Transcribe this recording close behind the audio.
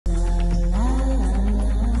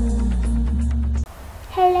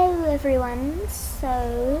everyone,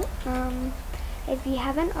 so if you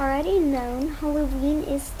haven't already known, Halloween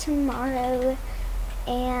is tomorrow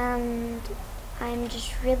and I'm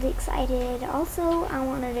just really excited. Also, I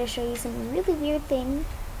wanted to show you some really weird thing.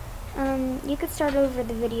 You could start over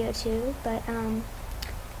the video too, but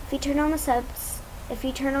if you turn on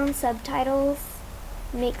subtitles,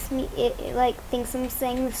 makes me like thinks I'm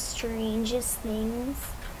saying the strangest things.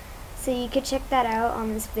 So you could check that out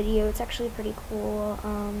on this video. It's actually pretty cool.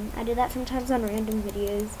 I do that sometimes on random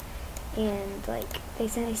videos, and like they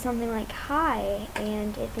say something like hi,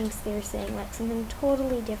 and it thinks they're saying like something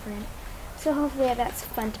totally different. So hopefully that's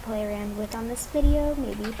fun to play around with on this video,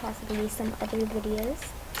 maybe possibly some other videos.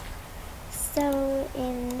 So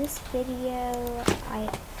in this video, I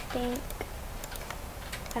think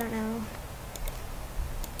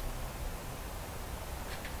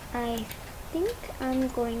I'm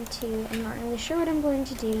not really sure what I'm going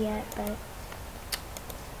to do yet, but,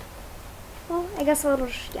 well, I guess I'll do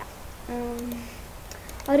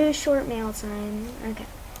a short mail time. Okay,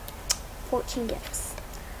 14 gifts.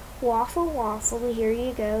 Waffle, waffle, here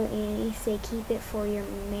you go, Annie, say keep it for your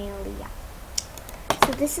mail, yeah.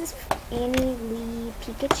 So this is Annie Lee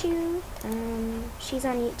Pikachu. She's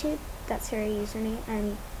on YouTube, that's her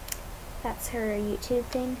username, that's her YouTube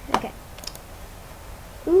thing, okay.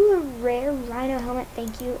 Ooh, a rare RHINO helmet,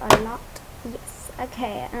 thank you a lot. Yes,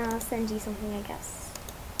 okay, I'll send you something, I guess.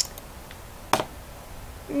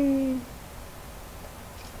 I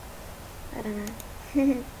don't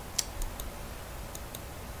know.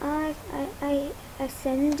 I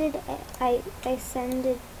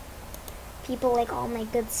sended people like all my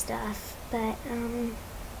good stuff, but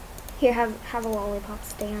here, have a lollipop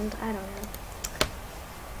stand, I don't know.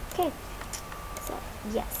 Okay, so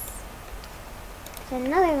yes.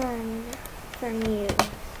 Another one from you.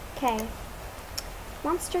 Okay.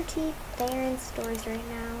 Monster teeth, they're in stores right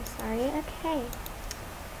now. Sorry. Okay.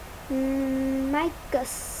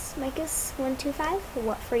 Micus125.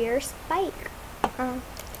 What for your spike?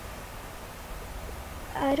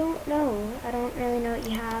 I don't know. I don't really know what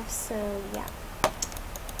you have. So yeah.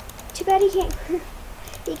 Too bad you can't.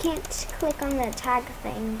 You can't click on the tag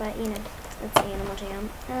thing, but you know, it's Animal Jam.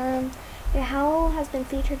 Your howl has been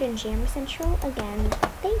featured in Jammer Central again.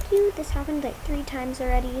 Thank you. This happened like 3 times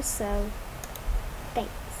already, so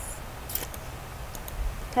thanks.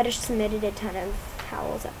 I just submitted a ton of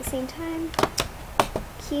howls at the same time.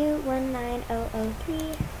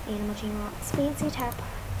 Q19003, Animal Jam Rocks, fancy top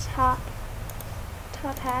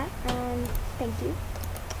hat. Thank you.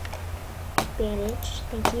 Bandage,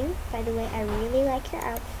 thank you. By the way, I really like your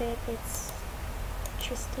outfit. It's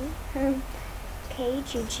interesting. Okay,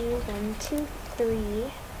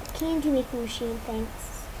 Juju123, candy making machine,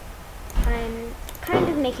 thanks. I'm kind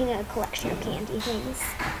of making a collection of candy things.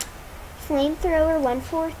 Flamethrower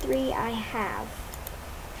 143, I have.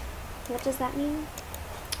 What does that mean?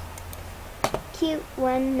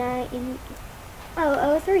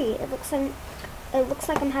 Q19003, it looks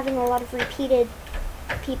like I'm having a lot of repeated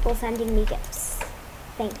people sending me gifts.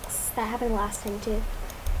 Thanks. That happened last time too.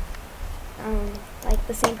 Like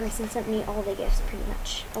the same person sent me all the gifts pretty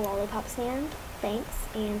much. A lollipop stand, thanks,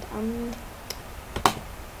 and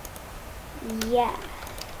yeah,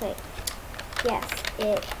 wait, yes,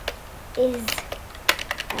 it is,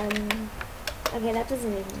 okay, that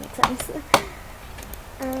doesn't even make sense.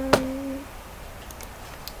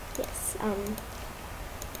 Yes,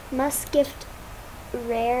 must gift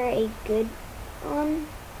rare a good on.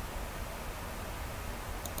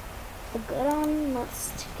 A good on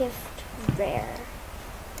must gift rare.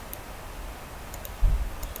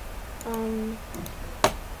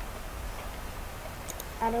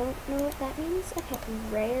 I don't know what that means. Okay,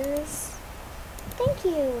 rares. Thank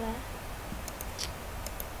you.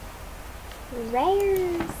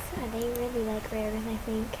 Rares. They really like rares, I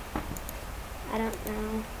think. I don't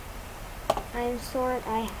know. I'm sort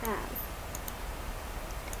I have.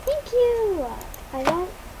 Thank you. I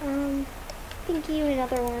don't, thank you,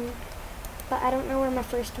 another one. But I don't know where my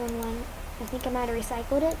first one went. I think I might have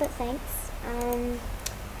recycled it, but thanks.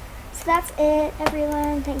 So that's it,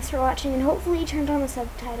 everyone. Thanks for watching, and hopefully you turned on the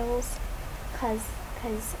subtitles, cause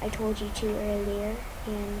I told you to earlier,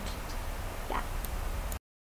 and